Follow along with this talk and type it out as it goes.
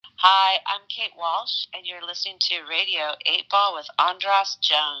Hi, I'm Kate Walsh, and you're listening to Radio 8 Ball with Andras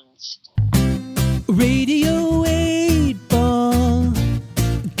Jones. Radio 8 Ball,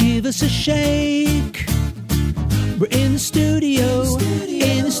 give us a shake. We're in the studio,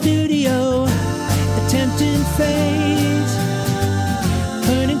 attempting fate.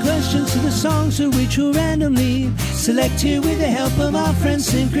 Putting questions to the songs for which we'll randomly select here with the help of our friend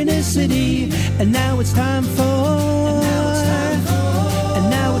Synchronicity. And now it's time for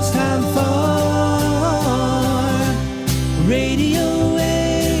Radio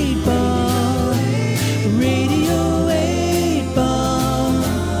 8 Ball. Radio 8 Ball.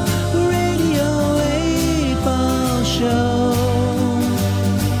 Radio 8 Ball Show.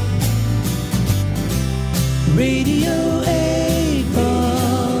 Radio 8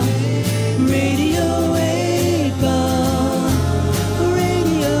 Ball. Radio 8 Ball.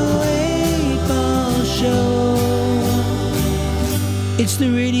 Radio 8 Ball Show. It's the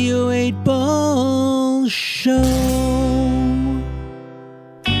Radio 8 Ball Show.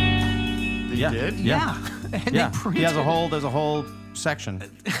 Yeah. And there's a whole section.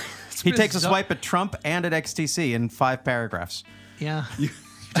 He takes a swipe at Trump and at XTC in 5 paragraphs. Yeah. You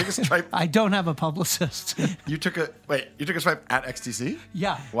took a swipe. I don't have a publicist. You took a swipe at XTC?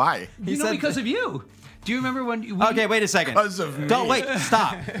 Yeah. Why? Because of you. Do you remember when you... Okay, wait a second. Because of me. Don't wait.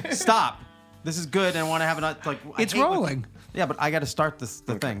 Stop. This is good, and I want to have it like. It's rolling. Yeah, but I got to start the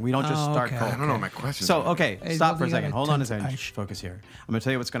thing. We don't just start cold. I don't know my question. So, okay, stop for a second. Hold on a second. I Focus here. I'm going to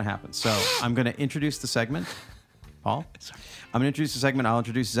tell you what's going to happen. So, I'm going to introduce the segment. Paul? I'm going to introduce the segment. I'll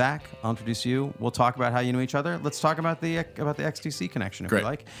introduce Zach. I'll introduce you. We'll talk about how you know each other. Let's talk about the XTC connection, if you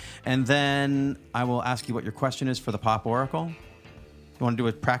like. And then I will ask you what your question is for the Pop Oracle. You want to do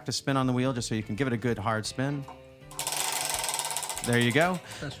a practice spin on the wheel just so you can give it a good hard spin? There you go.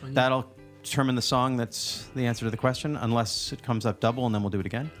 That'll determine the song that's the answer to the question, unless it comes up double, and then we'll do it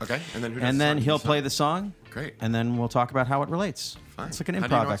again. Okay, and then he'll play the song. Great. And then we'll talk about how it relates. Fine. It's like an How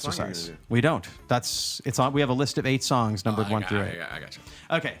do you know improv what song you're exercise. gonna do? We don't. It's on. We have a list of 8 songs numbered 1 through 8. I got you.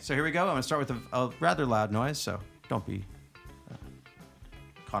 Okay, so here we go. I'm going to start with a rather loud noise, so don't be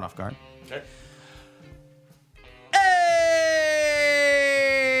caught off guard. Okay.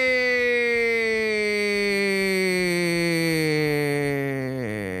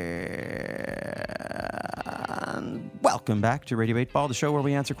 Welcome back to Radio 8 Ball, the show where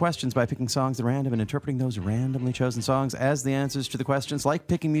we answer questions by picking songs at random and interpreting those randomly chosen songs as the answers to the questions, like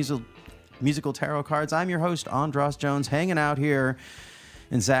picking musical tarot cards. I'm your host, Andras Jones, hanging out here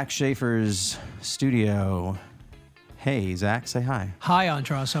in Zach Schaefer's studio. Hey, Zach, say hi. Hi,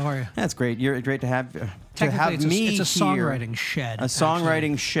 Andras. How are you? That's great. You're great to have me It's a here. songwriting shed. A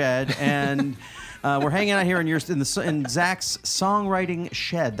songwriting shed, and we're hanging out here in Zach's songwriting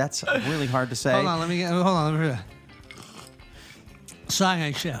shed. That's really hard to say. Hold on. Let me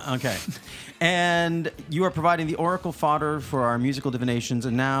songwriting shed. Okay. And you are providing the oracle fodder for our musical divinations,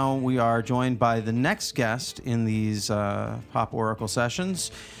 and now we are joined by the next guest in these Pop Oracle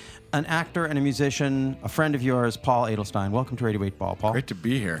sessions, an actor and a musician, a friend of yours, Paul Adelstein. Welcome to Radio 8 Ball, Paul. Great to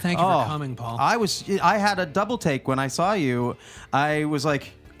be here. Thank you for coming, Paul. I had a double take when I saw you. I was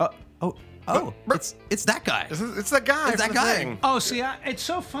like, it's that guy. It's that guy. It's that guy. Thing. Oh, see, it's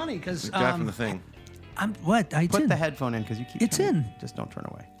so funny because The guy from the thing. Put the headphone in because you keep. It's in. Just don't turn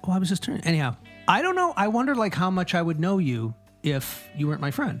away. Oh, I was just turning. Anyhow, I don't know. I wondered how much I would know you if you weren't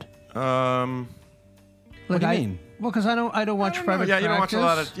my friend. What do you mean? Well, because I don't watch Private Practice. Yeah, you don't watch a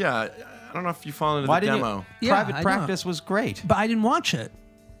lot of. Yeah, I don't know if you fall into the demo. Private Practice was great, but I didn't watch it.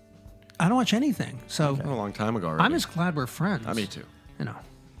 I don't watch anything. So a long time ago already. I'm just glad we're friends. Me too. You know.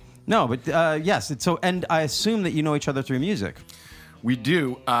 No, but yes. And I assume that you know each other through music. We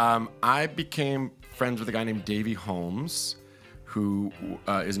do. I became friends with a guy named Davey Holmes, who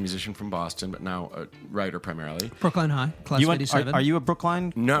is a musician from Boston, but now a writer primarily. Brookline High, class of 87. Are you a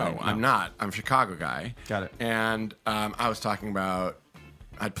Brookline? No, I'm not. I'm a Chicago guy. Got it. And I was talking about,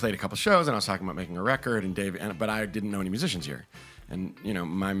 I'd played a couple shows, and I was talking about making a record, but I didn't know any musicians here. And,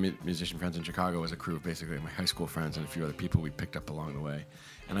 my musician friends in Chicago was a crew of basically my high school friends and a few other people we picked up along the way.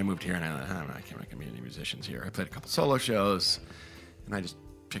 And I moved here, and I thought, I can't make any musicians here. I played a couple solo shows, and I just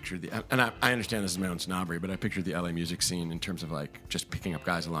pictured I understand this is my own snobbery, but I pictured the LA music scene in terms of just picking up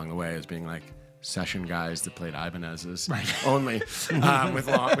guys along the way as being session guys that played Ibanez's only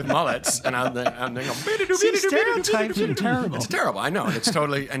with mullets, and I'm going. Stereotypes are terrible. It's terrible. I know. It's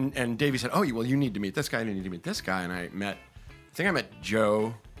totally. And Davey said, "Oh, well, you need to meet this guy. And you need to meet this guy." And I think I met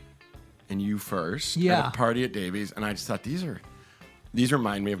Joe and you first at a party at Davey's, and I just thought these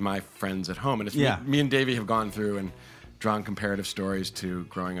remind me of my friends at home, and it's me and Davey have gone through and drawn comparative stories to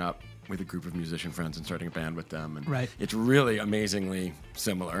growing up with a group of musician friends and starting a band with them. And Right. it's really amazingly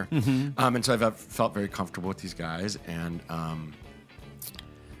similar. And so I've felt very comfortable with these guys. And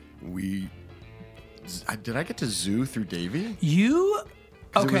did I get to Zoo through Davey? You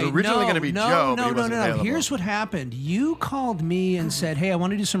 'Cause it was originally gonna be Joe, but he wasn't available. Here's what happened. You called me and said, "Hey, I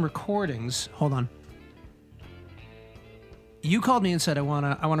want to do some recordings." Hold on. You called me and said, "I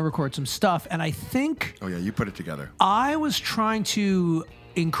want to record some stuff," and I think Oh yeah, you put it together. I was trying to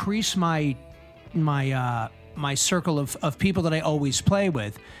increase my circle of people that I always play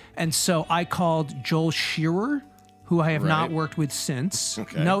with, and so I called Joel Shearer, who I have not Right. worked with since.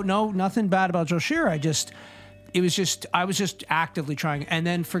 Okay. No, nothing bad about Joel Shearer. I was just actively trying. And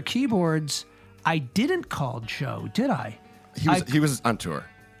then for keyboards, I didn't call Joe, did I? He was on tour.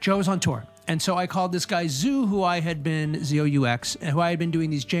 Joe was on tour. And so I called this guy Zoo, who I had been ZOUX, who I had been doing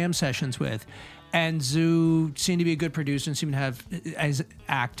these jam sessions with. And Zoo seemed to be a good producer and seemed to have his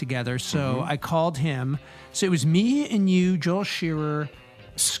act together. So I called him. So it was me and you, Joel Shearer,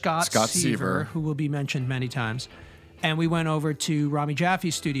 Scott Seaver, who will be mentioned many times. And we went over to Rami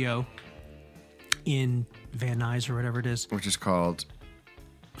Jaffe's studio in Van Nuys or whatever it is. Which is called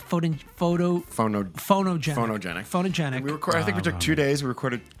Phonogenic. And we recorded. I think we took 2 days. We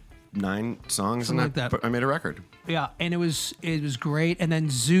recorded 9 songs, Something and like that. I made a record. Yeah, and it was great. And then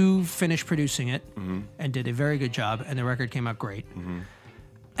Zoo finished producing it and did a very good job, and the record came out great.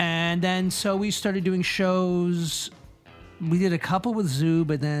 And then so we started doing shows. We did a couple with Zoo,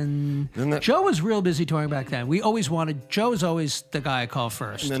 but then Joe was real busy touring back then. Joe was always the guy I call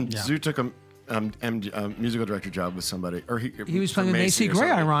first. And then Zoo took a musical director job with somebody, or he was playing with Macy Gray,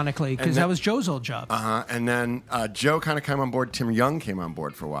 ironically, because that was Joe's old job. And then Joe kind of came on board. Tim Young came on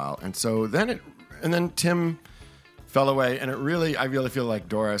board for a while, and so then Tim fell away, and I really feel like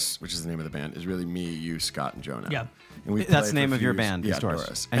Doris, which is the name of the band, is really me, you, Scott, and Joe now. Yeah. And we That's played the name for a of your few band, years. is Yeah,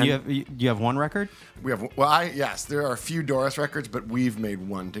 Doris. And you have one record? We have. Yes, there are a few Doris records, but we've made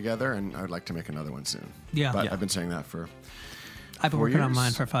one together, and I would like to make another one soon. Yeah. But Yeah. I've been saying that for. I've been 4 working on years?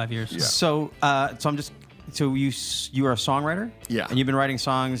 mine for 5 years. Yeah. So I'm just. So you are a songwriter? Yeah. And you've been writing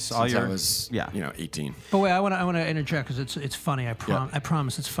songs all Since your. I was 18. But wait, I want to interject because it's funny. I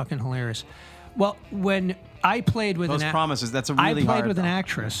promise it's fucking hilarious. Well, when I played with Those promises. That's a really I played hard. with an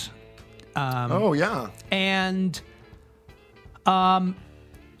actress, Oh yeah, and an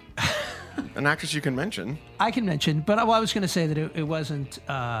actress you can mention. I can mention, but I was going to say that it wasn't.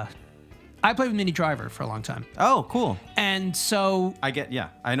 I played with Minnie Driver for a long time, Oh, cool. and so I get. Yeah.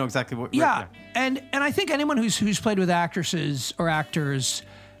 I know exactly what. yeah, and I think anyone who's played with actresses or actors,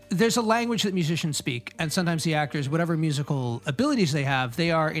 there's a language that musicians speak, and sometimes the actors, whatever musical abilities they have,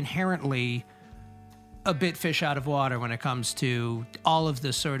 they are inherently a bit fish out of water when it comes to all of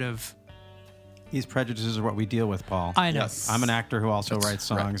this sort of. These prejudices are what we deal with, Paul. I know. Yes. I'm an actor who also writes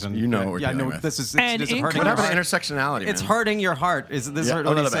songs, right. and You know what we're yeah, I dealing know with. this is And it's in hurting What your happened heart. to intersectionality? It's man? hurting your heart. Is this Yeah, hurt a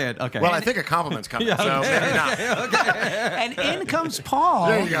when you little say bit. it? Okay. Well, I think a compliment's coming. Yeah, So maybe not. And in comes Paul,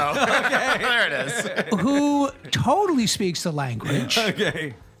 There you go. There it is. who totally speaks the language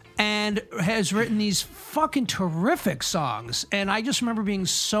okay. and has written these fucking terrific songs. And I just remember being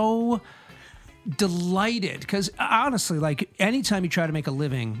so delighted because honestly, like anytime you try to make a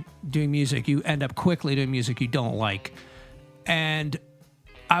living doing music, you end up quickly doing music you don't like. And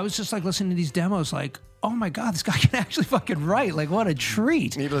I was just like listening to these demos, like, oh my God, this guy can actually fucking write. Like, what a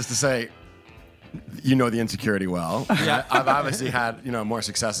treat. Needless to say, you know the insecurity well. Yeah. I've obviously had more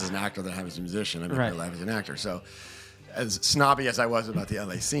success as an actor than I have as a musician. I made my Right. life as an actor. So, as snobby as I was about the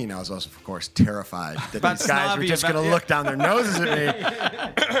LA scene, I was also, of course, terrified that these guys were just going to look down their noses at me.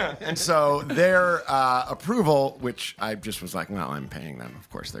 And so their approval, which I just was like, well, I'm paying them. Of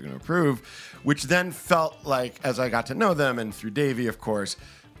course, they're going to approve. Which then felt like, as I got to know them, and through Davey, of course,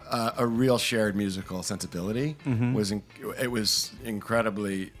 a real shared musical sensibility. It was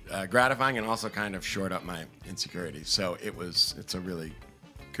incredibly gratifying and also kind of shored up my insecurities. So it's a really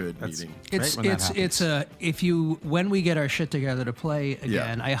good meeting. It's when that happens. When we get our shit together to play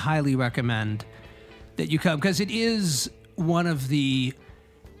again, I highly recommend that you come because it is one of the.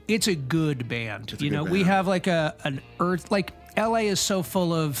 It's a good band. It's a good We band. have like an earth like LA is so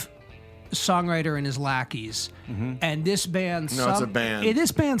full of songwriter and his lackeys, and this band. No, it's a band.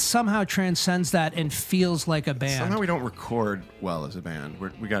 This band somehow transcends that and feels like a band. Somehow we don't record well as a band.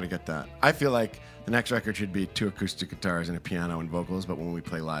 We got to get that. I feel like the next record should be 2 acoustic guitars and a piano and vocals, but when we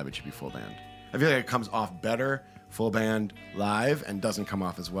play live, it should be full band. I feel like it comes off better full band live and doesn't come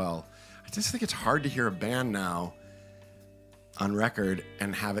off as well. I just think it's hard to hear a band now on record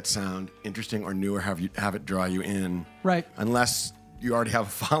and have it sound interesting or new or have it draw you in. Right. Unless you already have a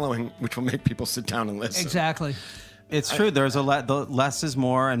following, which will make people sit down and listen. Exactly. It's true. There's the less is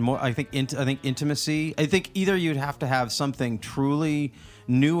more, and more. I think intimacy. I think either you'd have to have something truly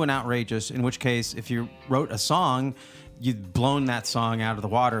new and outrageous, in which case, if you wrote a song, you've blown that song out of the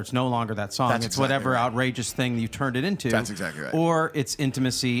water. It's no longer that song. That's it's exactly whatever right. outrageous thing you turned it into. That's exactly right. Or it's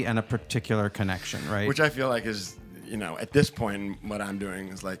intimacy and a particular connection, right? Which I feel like is, at this point, what I'm doing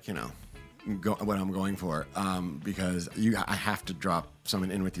is like, what I'm going for, because I have to drop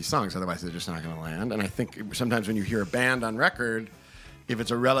someone in with these songs, otherwise they're just not going to land. And I think sometimes when you hear a band on record, if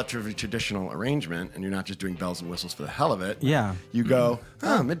it's a relatively traditional arrangement and you're not just doing bells and whistles for the hell of it, you go,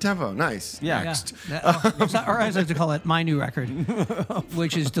 mid-tempo, nice. Yeah. Next. Or as I like to call it, my new record,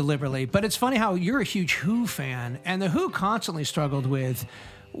 which is deliberately. But it's funny how you're a huge Who fan, and the Who constantly struggled with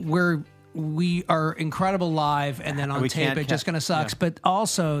where we are incredible live, and then on We tape can't it just kind of sucks. yeah. But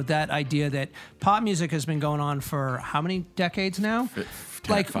also that idea that pop music has been going on for how many decades now?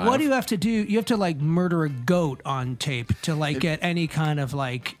 Like, 5. what do you have to do? You have to like murder a goat on tape to like get any kind of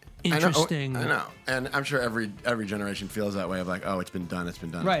like interesting. I know. And I'm sure every generation feels that way of like, oh, it's been done, it's been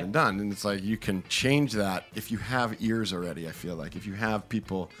done, Right. it's been done. And it's like you can change that if you have ears already, I feel like. If you have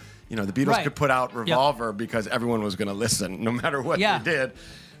people, the Beatles Right. could put out Revolver because everyone was going to listen no matter what Yeah. they did.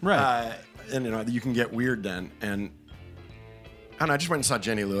 Right. And you can get weird then. And I don't know, I just went and saw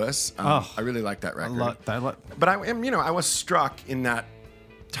Jenny Lewis. I really like that record. But I was struck in that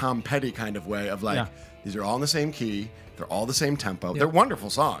Tom Petty kind of way of like, Yeah. these are all in the same key. They're all the same tempo. They're wonderful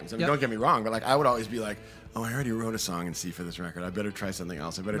songs. I mean, Yep. don't get me wrong, but like I would always be like, oh, I already wrote a song in C for this record. I better try something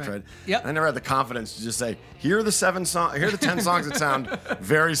else. I better Right. try. Yep. I never had the confidence to just say, here are the 10 songs that sound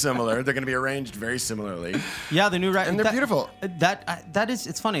very similar. They're going to be arranged very similarly. Yeah, the new record, And they're beautiful. That is,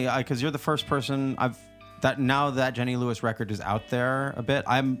 it's funny because you're the first person now that Jenny Lewis record is out there a bit.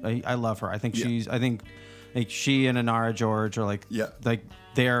 I love her. I think she and Inara George are like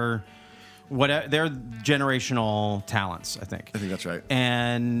they're generational talents. I think that's right.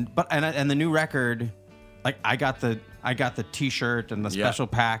 And the new record, like I got the T-shirt and the special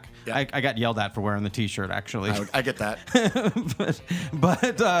pack. Yeah. I got yelled at for wearing the T-shirt actually. I get that. but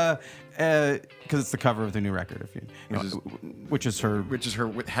because it's the cover of the new record, which is her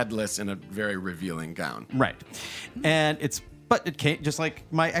Headless in a very revealing gown. right, and it came just like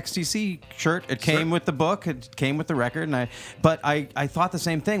my XTC shirt. It came with the book. It came with the record, and I thought the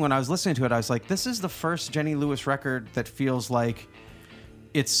same thing when I was listening to it. I was like, this is the first Jenny Lewis record that feels like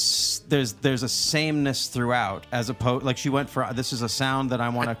there's a sameness throughout, as opposed like she went for this is a sound that I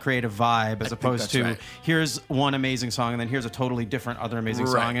want to create a vibe, as opposed to right. here's one amazing song and then here's a totally different other amazing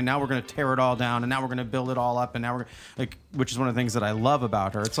Right. song, and now we're going to tear it all down, and now we're going to build it all up, and now we're like, which is one of the things that I love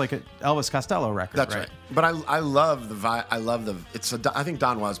about her. It's like an Elvis Costello record. That's right. But I love the vibe. I think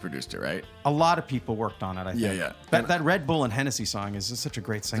Don Was produced it, right? A lot of people worked on it. I think. Yeah. That Red Bull and Hennessy song is just such a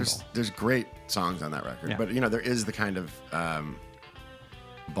great single. There's great songs on that record, Yeah. but there is the kind of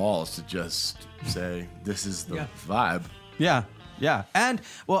balls to just say this is the vibe. Yeah. And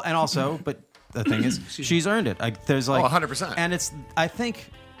also, but the thing is, she's earned it. There's like 100%. And I think,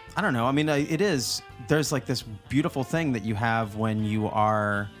 I don't know. I mean, it is. There's like this beautiful thing that you have when you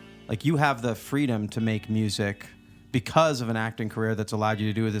are like you have the freedom to make music because of an acting career that's allowed you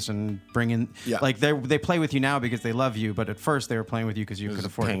to do this and bring in like they play with you now because they love you, but at first they were playing with you because you could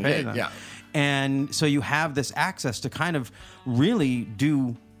afford to pay them. Yeah. And so you have this access to kind of really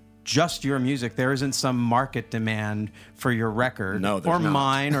do just your music. There isn't some market demand for your record, No, there's or not.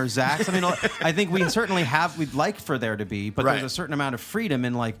 mine or Zach's. I mean, I think we certainly we'd like for there to be, but Right. there's a certain amount of freedom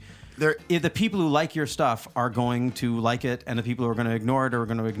in like if the people who like your stuff are going to like it, and the people who are going to ignore it are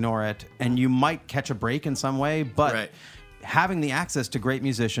going to ignore it, and you might catch a break in some way, but Right. having the access to great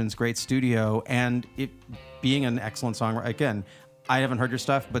musicians, great studio, and it being an excellent songwriter. Again, I haven't heard your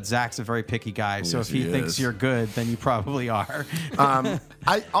stuff, but Zach's a very picky guy, so Yes, if he he thinks is. you're good, then you probably are.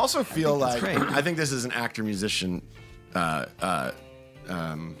 I also feel that's like great. I think this is an actor-musician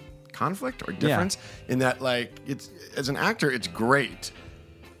conflict or difference in that, like, it's as an actor, it's great.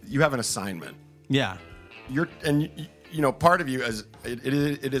 You have an assignment. Yeah. Part of you as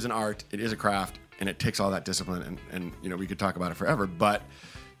it is an art, it is a craft, and it takes all that discipline, and we could talk about it forever. But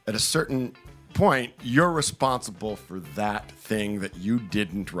at a certain point, you're responsible for that thing that you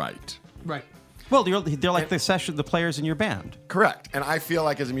didn't write. Right. Well, they're like the players in your band. Correct. And I feel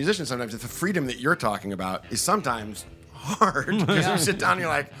like as a musician, sometimes the freedom that you're talking about is sometimes hard because you sit down and you're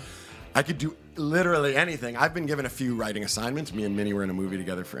like, I could do literally anything. I've been given a few writing assignments. Me and Minnie were in a movie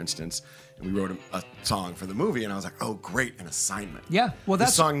together, for instance, and we wrote a song for the movie, and I was like, oh, great, an assignment. Yeah, well, this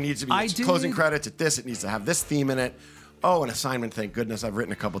that's- song needs to be I its did- closing credits at this. It needs to have this theme in it. Oh, an assignment, thank goodness. I've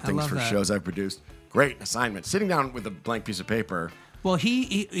written a couple things love for that. shows I've produced. Great, assignment. Sitting down with a blank piece of paper, Well,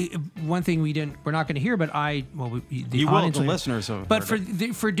 he one thing we're not going to hear, but the You will, audience the will hear. listeners have But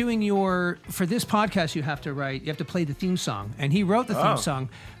heard for doing for this podcast, you have to play the theme song, and he wrote the theme song.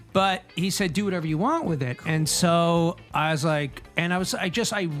 But he said, do whatever you want with it. And so I was like,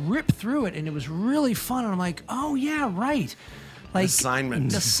 I ripped through it, and it was really fun. And I'm like, oh, yeah, right. Like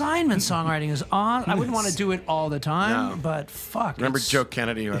Assignment. Assignment songwriting is on. I wouldn't want to do it all the time, No. but fuck. Remember it's- Joe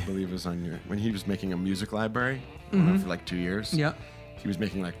Kennedy, who I believe was on when he was making a music library for like 2 years? Yeah. He was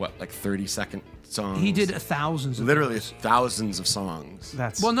making like 30-second songs? He did thousands of literally those. thousands of songs.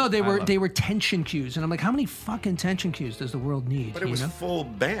 Well, no, they I love were tension cues, and I'm like, how many fucking tension cues does the world need? But it was you know? full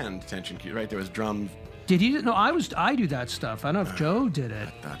band tension cue, right? There was drums. Did he? No, I do that stuff. I don't know if Joe did it.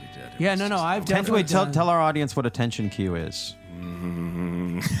 I thought he did. It Yeah, was no, just- I've Tell definitely tell our audience what a tension cue is.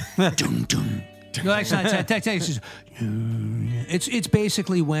 No, it's not. It's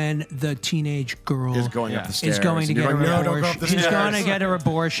basically when the teenage girl Is going up the stairs. is going to and get you're her going, "No, don't go abortion. up the She's stairs." going to get her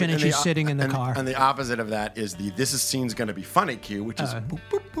abortion, and she's sitting in the car. And the opposite of that is the "this is scene's going to be funny" cue, which is boop,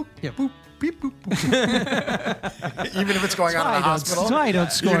 boop, boop, yeah. boop, beep, boop, boop. Even if it's going on in a hospital. That's why I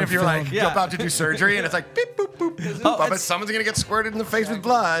don't score Even if you're film. like you're about to do surgery and it's like beep boop boop, boop, but someone's going to get squirted in the face with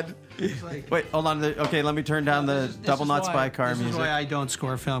blood. Wait, hold on. Okay, let me turn down the double knot spy car This is music. why I don't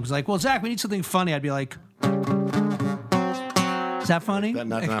score films. Like, well, Zach, we need something funny. I'd be like, is that funny? That's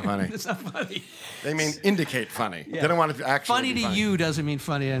not funny. It's not funny. They mean indicate funny. They don't want it to actually Funny be to you doesn't mean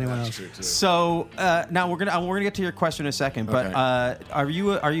funny to anyone else. True, too. So now we're gonna get to your question in a second, but Okay. have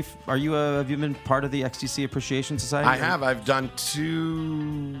you been part of the XTC Appreciation Society? I have. I've done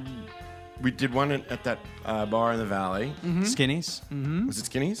 2. We did one at that bar in the valley. Skinnies. Was it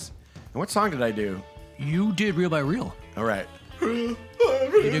Skinnies? And what song did I do? You did Real by Real. All right. You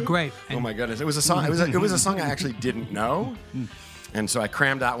did great. Oh my goodness! It was a song. It was a song I actually didn't know, and so I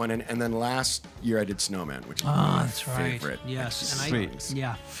crammed that one in. And then last year I did Snowman, which is one of my That's right. favorite. Yes, Sweet.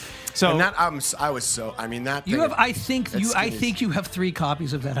 yeah. So And that I was so. I mean that You thing have. I think at you. I Skinny's- think you have 3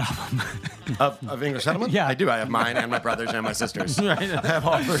 copies of that album. of English Settlement. Yeah. I do. I have mine and my brothers and my sisters. I have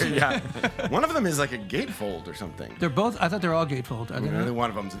all 3. Yeah, one of them is like a gatefold or something. They're both. I thought they're all gatefold. Are they Another not? one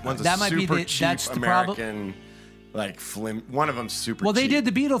of them. One's a That might be super the- cheap that's the problem. American, like one of them's super. Well, they cheap. did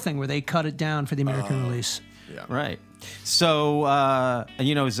the Beatle thing where they cut it down for the American release. Yeah. right. So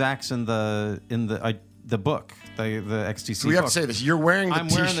and Zach's in the book, the XTC. So we have book. to say this. You're wearing the I'm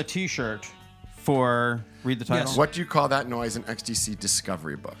wearing the T-shirt for read the title. Yes. What do you call that noise? An XTC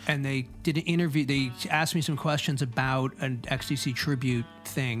Discovery book. And they did an interview. They asked me some questions about an XTC tribute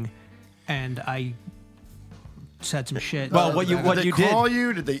thing, and I said some shit. Well, what you Did they did. call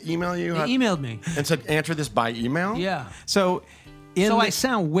you? Did they email you? They emailed me. and said answer this by email. Yeah. So So I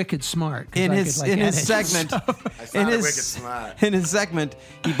sound wicked smart. 'cause in I his could, like, in his edit. segment I in sounded his wicked smart. in his segment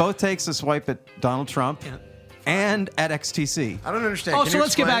he both takes a swipe at Donald Trump Yeah. and at XTC. I don't understand. Oh, Can so you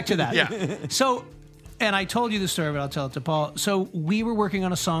let's get explain? back to that. Yeah. So, and I told you the story, but I'll tell it to Paul. So we were working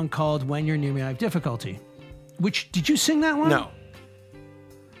on a song called "When You're Near Me, I Have Difficulty." Which did you sing that one? No.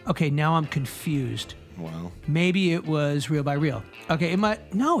 Okay, now I'm confused. Well, Maybe it was Real by Real. Okay, it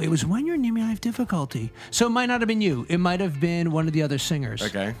was When You're Near Me, I Have Difficulty. So it might not have been you. It might have been one of the other singers.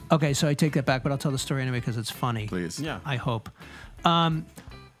 Okay. Okay, so I take that back, but I'll tell the story anyway because it's funny. please. Yeah. I hope.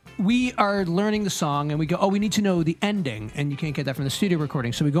 We are learning the song and we go, oh, we need to know the ending. And you can't get that from the studio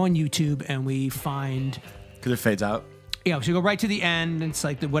recording. So we go on YouTube and we find, Because it fades out. so we go right to the end. And it's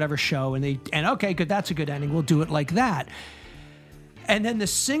like the whatever show. And okay, good, that's a good ending. We'll do it like that. And then the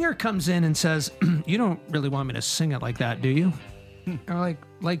singer comes in and says, you don't really want me to sing it like that, do you? And we're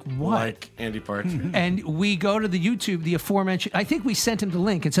like what? Like Andy Partridge. And we go to the YouTube, the aforementioned, I think we sent him the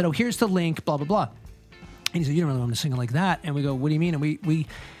link and said, oh, here's the link, blah, blah, blah. And he said, you don't really want me to sing it like that. And we go, what do you mean? And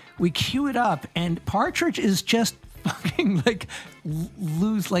we cue it up, and Partridge is just fucking like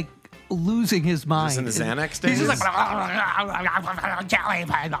losing his mind. in the Xanax He's days? just like,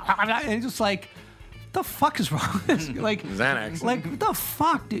 and he's just like, the fuck is wrong? Like Xanax. Like, what the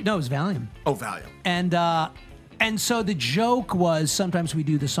fuck, dude? No, it was Valium. Oh, Valium. And so the joke was sometimes we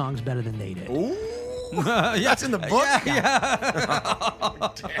do the songs better than they did. Ooh. That's in the book.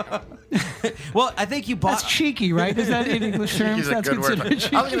 Well, I think you bought. That's cheeky, right? Is that in English terms? Use a That's good word. considered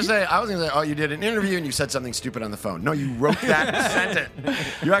cheeky. I was gonna say, oh, you did an interview and you said something stupid on the phone. No, you wrote that and sent it.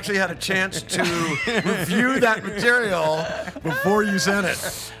 You actually had a chance to review that material before you sent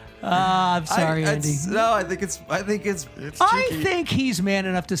it. I'm sorry, Andy. No, I think it's I think he's man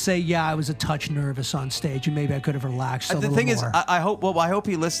enough to say, yeah, I was a touch nervous on stage, and maybe I could have relaxed a the little thing more. is, I hope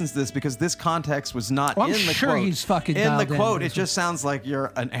he listens to this because this context was not Well, I'm in the sure quote. he's fucking in the dialed in. quote. It just sounds like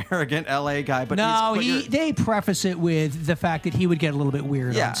you're an arrogant LA guy. But no, you're- they preface it with the fact that he would get a little bit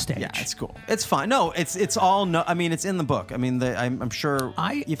weird on stage. Yeah, it's cool. It's fine. No, it's all. No, I mean, it's in the book. I mean, I'm sure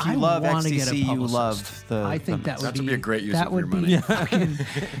if you love wanna get a XTC, you publicist. love the. I think that would That would be a great use that of would your be money. fucking,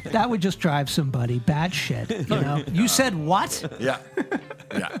 that would just drive somebody bad shit. You know, you said what? Yeah.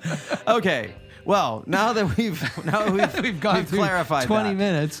 Yeah. Okay. Well, now that we've We've clarified 20 that.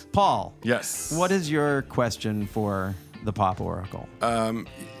 minutes. Paul. Yes. What is your question for the Pop Oracle?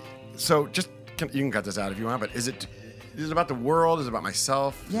 So just you can cut this out if you want, but is it about the world? Is it about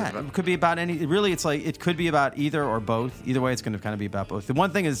myself? Is it Yeah, about- it could be about any. Really, it's like it could be about either or both. Either way, it's going to kind of be about both. The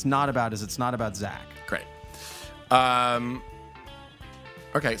one thing it's not about Zach. Great.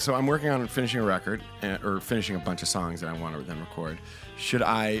 Okay, so I'm working on finishing a record or finishing a bunch of songs that I want to then record. Should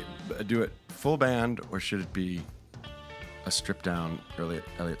I do it full band or should it be a stripped down early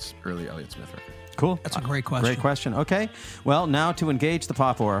Elliott Smith record? Cool. That's a great question. Great question. Okay. Well, now to engage the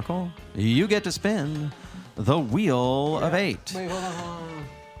Pop Oracle, you get to spin the Wheel of 8. Wait, hold on.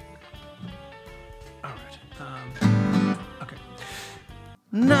 All right. Okay.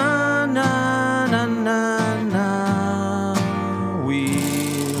 Na na na na na.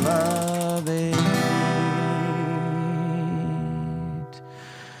 Wheel of 8.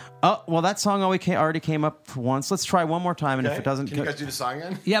 Oh, well, that song already came up once. Let's try one more time, and if it doesn't, Can you guys do the song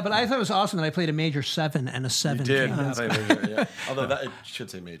again? Yeah, but I thought it was awesome that I played a major 7 and a 7 came up. Yeah. Although that it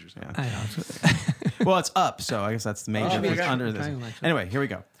should say majors. Yeah. I know. well, it's up, so I guess that's the major. okay. Under this. Triangle action. Anyway, here we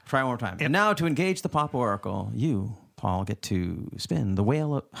go. Try one more time. And now to engage the Pop Oracle, you, Paul, get to spin the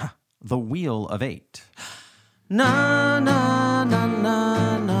Wheel of 8. Na na na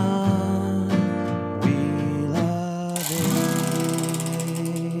na na. Wheel of 8.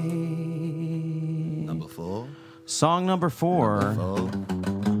 Number 4. Song number 4.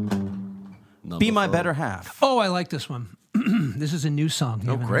 Be My Better Half. Oh, I like this one. This is a new song. You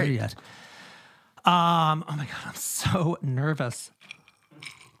haven't heard great. it yet. Oh my God, I'm so nervous.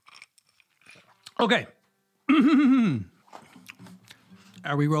 Okay.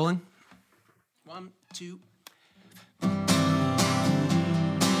 Are we rolling? 1, 2.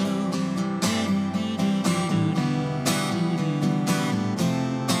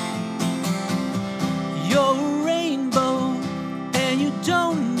 You're a rainbow, and you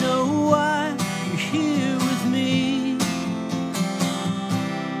don't know why you're here with me.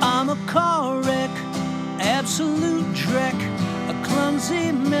 I'm a car wreck, absolute dreck, a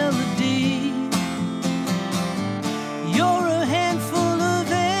clumsy melody. You're a handful of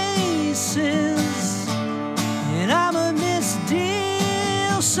aces, and I'm a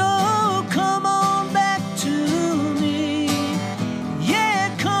misdeal. So come on back to me.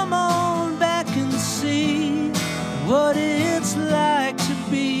 Yeah, come on back and see what it's like to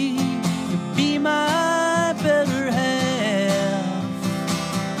be my better half.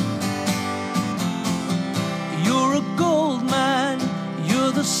 You're a gold mine,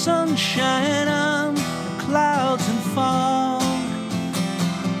 you're the sunshine, I'm the clouds and fog.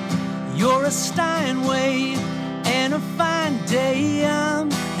 You're a Steinway and a fine day, I'm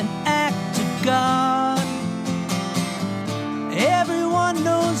an act of God. Everyone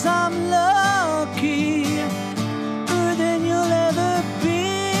knows I'm luckier than you'll ever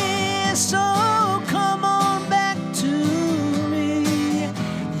be. So come on back to me.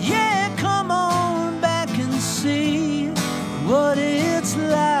 Yeah, come on back and see what it's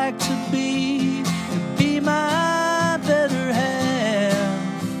like to be my better half.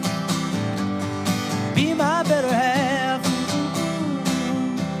 Be my better half.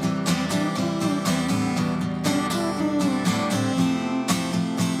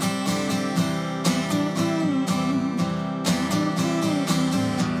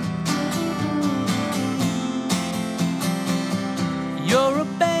 You're a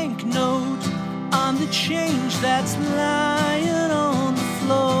banknote on the change that's lying on the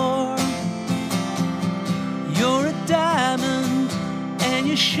floor. You're a diamond and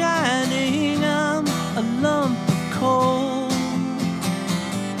you're shining, I'm a lump of coal.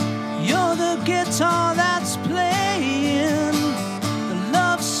 You're the guitar that's playing the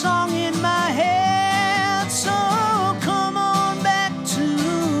love song in my head. So come on back to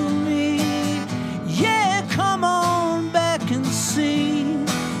me. Yeah, come on back and see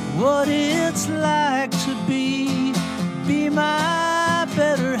what it's like to be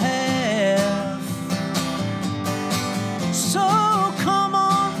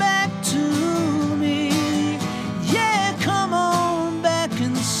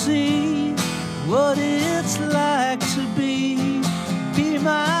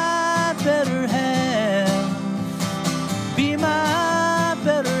my better half. Be my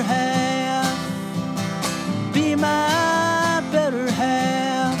better half. Be my better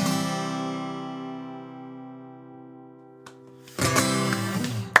half.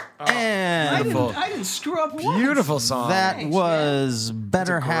 And I didn't screw up once. Beautiful song. that was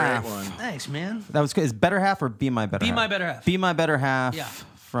Better It's a great Half. one. Thanks, man. That was good. Is Better Half or Be My Better Be Half? My Better Half. Be My Better Half. Yeah.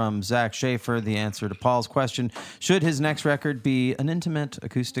 From Zach Schaefer, the answer to Paul's question. Should his next record be an intimate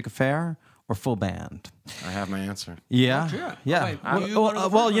acoustic affair or full band? I have my answer. Yeah. sure. Yeah. Oh, wait, Well, you go to the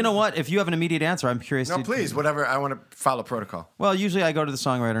well, first you know one? what? If you have an immediate answer, I'm curious. No, please, whatever. I want to follow protocol. Well, usually I go to the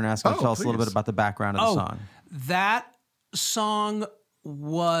songwriter and ask him to Oh, tell us a little please. bit about the background of the song. That song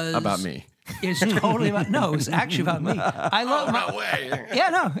was About me. It's totally about no. It's actually about me. I love No way. Yeah,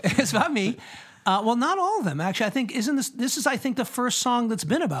 no, it's about me. Well, not all of them actually. I think isn't this is I think the first song that's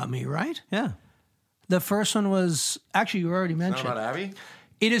been about me, right? Yeah. The first one was actually you already Not mentioned. about Abby?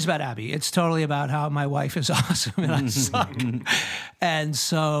 It is about Abby. It's totally about how my wife is awesome and I suck. And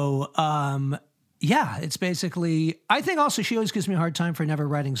so, yeah, it's basically. I think also she always gives me a hard time for never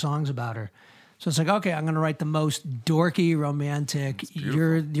writing songs about her. So it's like, okay, I'm going to write the most dorky, romantic,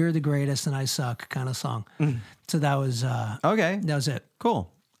 you're the greatest and I suck kind of song. So that was Okay. that was it.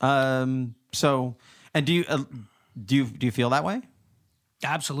 Cool. So, and do you feel that way?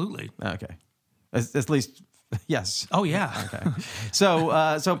 Absolutely. Okay. At least, yes. Oh yeah. Okay.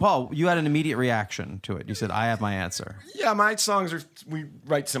 So Paul, you had an immediate reaction to it. You said, "I have my answer." Yeah, my songs are. We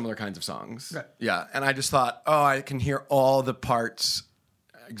write similar kinds of songs. Right. Yeah, and I just thought, oh, I can hear all the parts,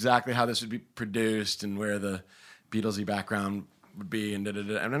 exactly how this would be produced and where the Beatlesy background would be, and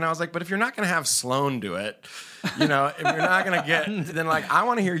da-da-da. And then I was like, but if you're not going to have Sloan do it, if you're not going to get, then like I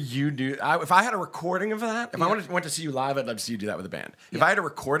want to hear you do. If I had a recording of that, if I went to see you live, I'd love to see you do that with a band. If I had a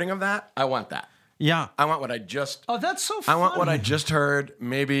recording of that, I want that. Yeah. I want what I just. Oh, that's so I funny. want what I just heard,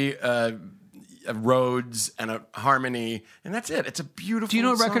 maybe a Rhodes and a harmony, and that's it. It's a beautiful. Do you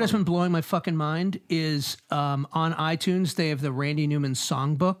know what record song. has been blowing my fucking mind is on iTunes they have the Randy Newman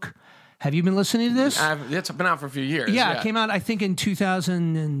songbook. Have you been listening to this? It's been out for a few years. Yeah, it came out I think in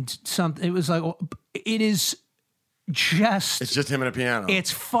 2000 and something. It was like it is just It's just him and a piano.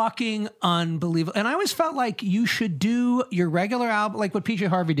 it's fucking unbelievable. And I always felt like you should do your regular album like what PJ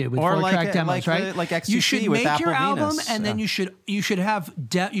Harvey did with Or 4-track like demos, right? like XTC you should with make your Apple album Venus. and then Yeah. you should have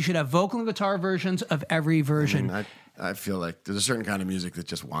vocal and guitar versions of every version. I feel like there's a certain kind of music that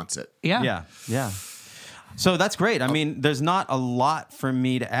just wants it. Yeah. Yeah. So that's great. I mean, there's not a lot for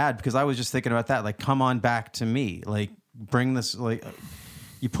me to add because I was just thinking about that. Like, come on back to me. Like, bring this. Like,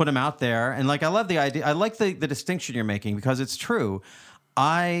 you put them out there, and like, I love the idea. I like the distinction you're making because it's true.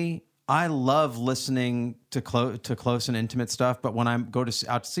 I love listening to close and intimate stuff, but when I go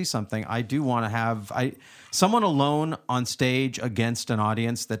out to see something, I do want to have someone alone on stage against an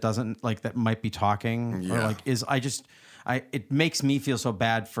audience that doesn't like that might be talking or Yeah. like it makes me feel so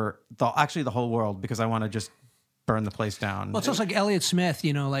bad for the whole world because I want to just burn the place down. Well, it's also like Elliott Smith,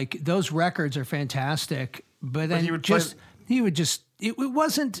 like those records are fantastic, but then he would it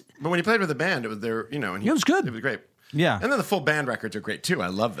wasn't. But when he played with the band, it was there. And It was good. It was great. Yeah. And then the full band records are great too. I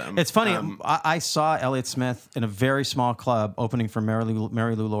love them. It's funny. I saw Elliott Smith in a very small club opening for Mary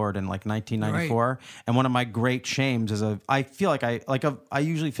Lou Lord in like 1994, and one of my great shames is I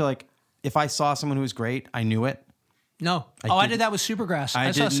usually feel like if I saw someone who was great, I knew it. No. I did that with Supergrass. I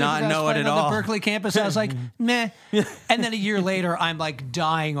saw did not Supergrass know it playing at on all. the Berkeley campus. I was like, meh. And then a year later, I'm like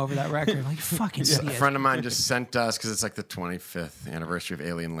dying over that record. I'm like, fucking see A it. friend of mine just sent us because it's like the 25th anniversary of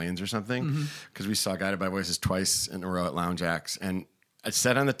Alien Lanes or something. Because we saw Guided by Voices twice in a row at Lounge Acts, and I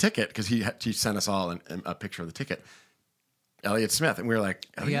said on the ticket because he sent us all a picture of the ticket. Elliott Smith, and we were like,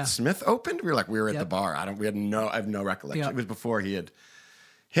 Elliott Smith opened. We were like, we were at the bar. I have no recollection. It was before he had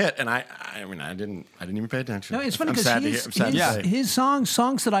hit, and I didn't even pay attention. No, it's funny I'm because sad to say. his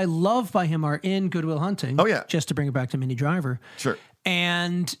songs that I love by him are in Good Will Hunting. Oh, yeah. Just to bring it back to Minnie Driver. Sure.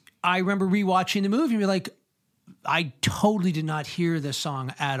 And I remember rewatching the movie and be like, I totally did not hear this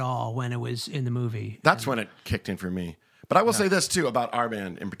song at all when it was in the movie. That's when it kicked in for me. But I will say this too about our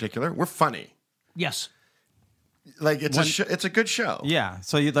band in particular: we're funny. Yes. Like it's a good show. Yeah.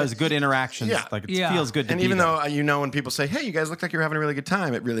 So there's good interactions. Yeah. Like it feels good to And be even there. though when people say, "Hey, you guys look like you're having a really good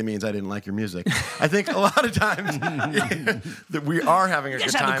time," it really means I didn't like your music. I think a lot of times that we are having a You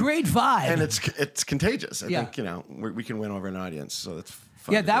good guys time, have a great vibe. and it's contagious. I Yeah. think we can win over an audience, so that's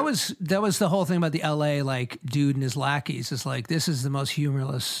fun. Yeah, to that do. was the whole thing about the LA like dude and his lackeys. It's like this is the most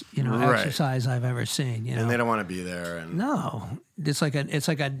humorless Right. exercise I've ever seen. and they don't want to be there. And No, it's like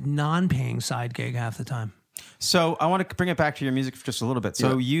a non-paying side gig half the time. So I want to bring it back to your music for just a little bit.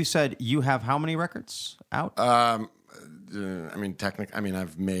 So Yeah. you said you have how many records out? I mean, technically,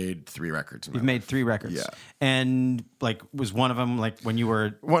 I've made 3 records. You've made 3 records. Yeah. And like, was one of them like when you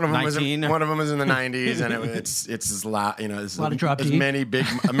were One of them 19? one of them was in the 90s, and it's as it's lot of drop as D. many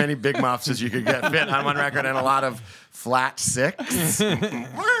big muffs as you could get fit on one record, and a lot of flat 6.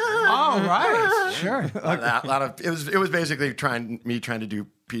 Oh, right. Sure. A lot of it was basically trying to do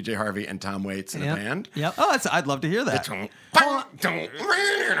PJ Harvey and Tom Waits in a band. Yep. Oh, I'd love to hear that. A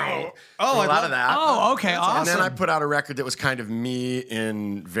lot of that. Oh, okay. Awesome. And then I put out a record that was kind of me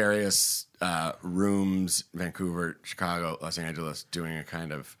in various rooms, Vancouver, Chicago, Los Angeles, doing a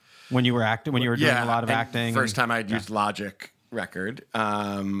kind of When you were acting, when you were doing a lot of and acting. First time I'd used Logic record.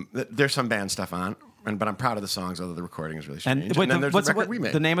 There's some band stuff on, but I'm proud of the songs, although the recording is really strange. And wait, then there's what's the record we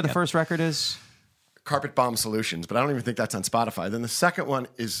made. the name of the first record is? Carpet Bomb Solutions, but I don't even think that's on Spotify. Then the second one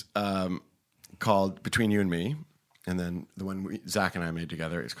is called Between You and Me, and then the one Zach and I made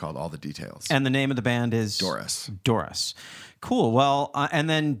together is called All the Details. And the name of the band is Doris. Doris. Cool. Well, and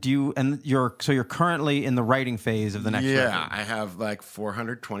then you're currently in the writing phase of the next record. Yeah, I have like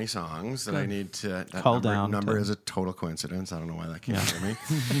 420 songs that I need to Cull that down number to- is a total coincidence. I don't know why that came to me.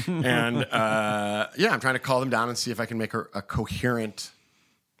 And I'm trying to call them down and see if I can make a coherent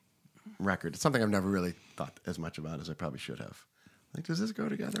record. It's something I've never really thought as much about as I probably should have. Like, does this go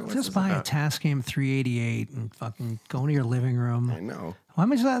together? What's Just this buy a about? Tascam 388 and fucking go into your living room. I know. How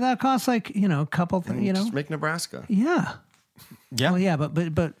much does that cost? Like, a couple, Just make Nebraska. Yeah. Yeah. Well, yeah,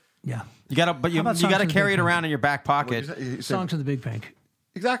 but yeah. You gotta, but you about got to Songs in carry the it Big around in your back pocket. You said- Songs of the Big Pink.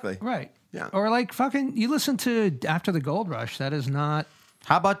 Exactly. Right. Yeah. Or like fucking, you listen to After the Gold Rush. That is not.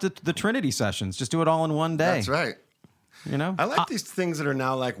 How about the Trinity sessions? Just do it all in one day. That's right. You know. I like these things that are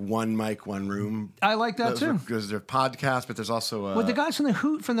now like one mic, one room. I like that too. Because they're podcasts, but there's also Well, the guys from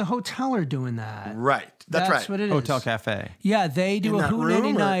the hotel are doing that. right. That's right. what it is. Hotel Cafe. Yeah, they do In a that Hootenanny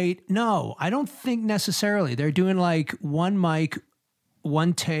room, or- night. No, I don't think necessarily. They're doing like one mic,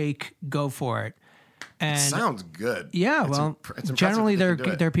 one take, go for it. And Sounds good. yeah, It's well, it's impressive generally that they can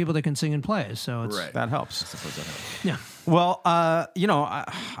do it. they're people that can sing and play. So it's right. That helps. I suppose that helps. yeah. Well, I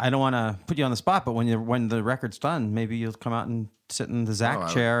don't want to put you on the spot, but when the record's done, maybe you'll come out and sit in the Zach Oh, I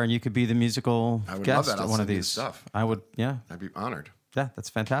would- chair, and you could be the musical I would love guest that. at I'll one of send you the these. stuff. I would. Yeah. I'd be honored. Yeah,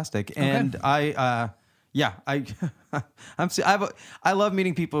 that's fantastic. And I love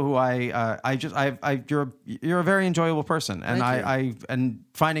meeting people who you're a very enjoyable person, and and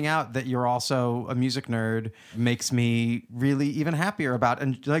finding out that you're also a music nerd makes me really even happier about.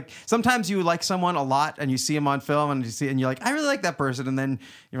 And like sometimes you like someone a lot, and you see them on film, and you're like, I really like that person, and then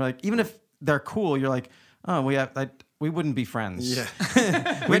you're like, even if they're cool, you're like, oh, we wouldn't be friends. Yeah.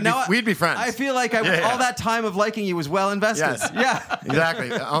 But We'd be friends. I feel like Yeah. all that time of liking you was well invested. Yes. Yeah.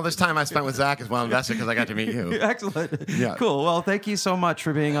 Exactly. All this time I spent with Zach is well invested because I got to meet you. Excellent. Yeah. Cool. Well, thank you so much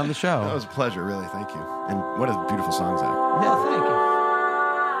for being on the show. That was a pleasure, really. Thank you. And what a beautiful song, Zach. Yeah, thank you.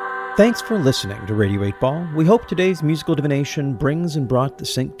 Thanks for listening to Radio 8 Ball. We hope today's musical divination brings and brought the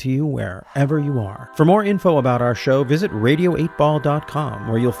sync to you wherever you are. For more info about our show, visit radio8ball.com,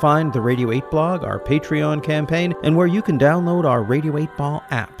 where you'll find the Radio 8 blog, our Patreon campaign, and where you can download our Radio 8 Ball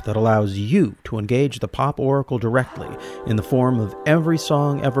app that allows you to engage the Pop Oracle directly in the form of every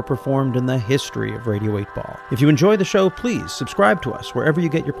song ever performed in the history of Radio 8 Ball. If you enjoy the show, please subscribe to us wherever you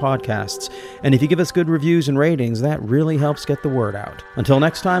get your podcasts. And if you give us good reviews and ratings, that really helps get the word out. Until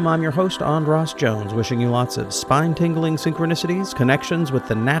next time, I'm your host, Andros Jones, wishing you lots of spine-tingling synchronicities, connections with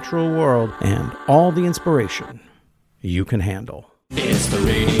the natural world, and all the inspiration you can handle. It's the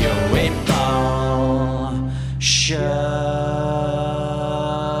Radio 8 Ball Show.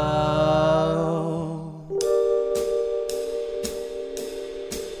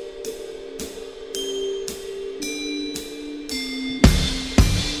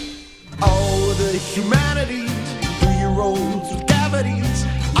 Oh, the humanity through your roads with cavities.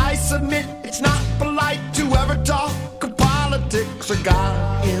 I submit it's not polite to ever talk of politics or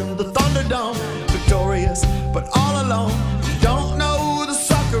God in the Thunderdome. Victorious, but all alone. You don't know who the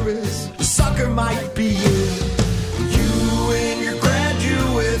sucker is. The sucker might be you. You in your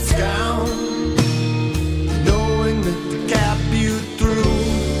graduate gown, knowing that the cap you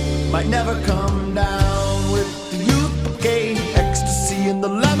threw might never come down. With the youth bouquet, ecstasy in the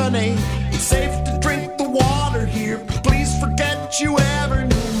lemonade. It's safe to drink the water here. Please forget you ever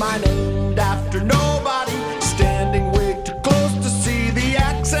knew my name. After nobody, standing way too close to see the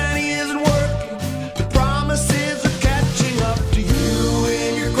accent isn't working. The promises are catching up to you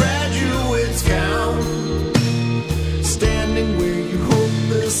in your graduate's gown, standing where you hope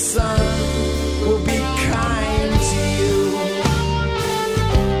the sun will be kind to you.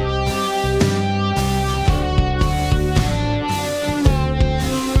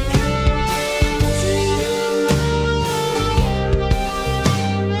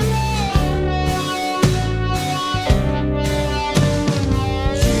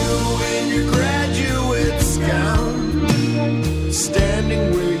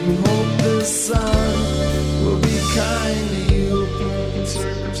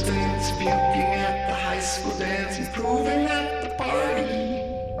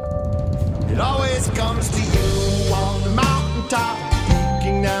 It always comes to you on the mountaintop,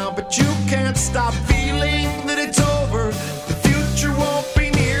 peaking now, but you can't stop feeling that it's over.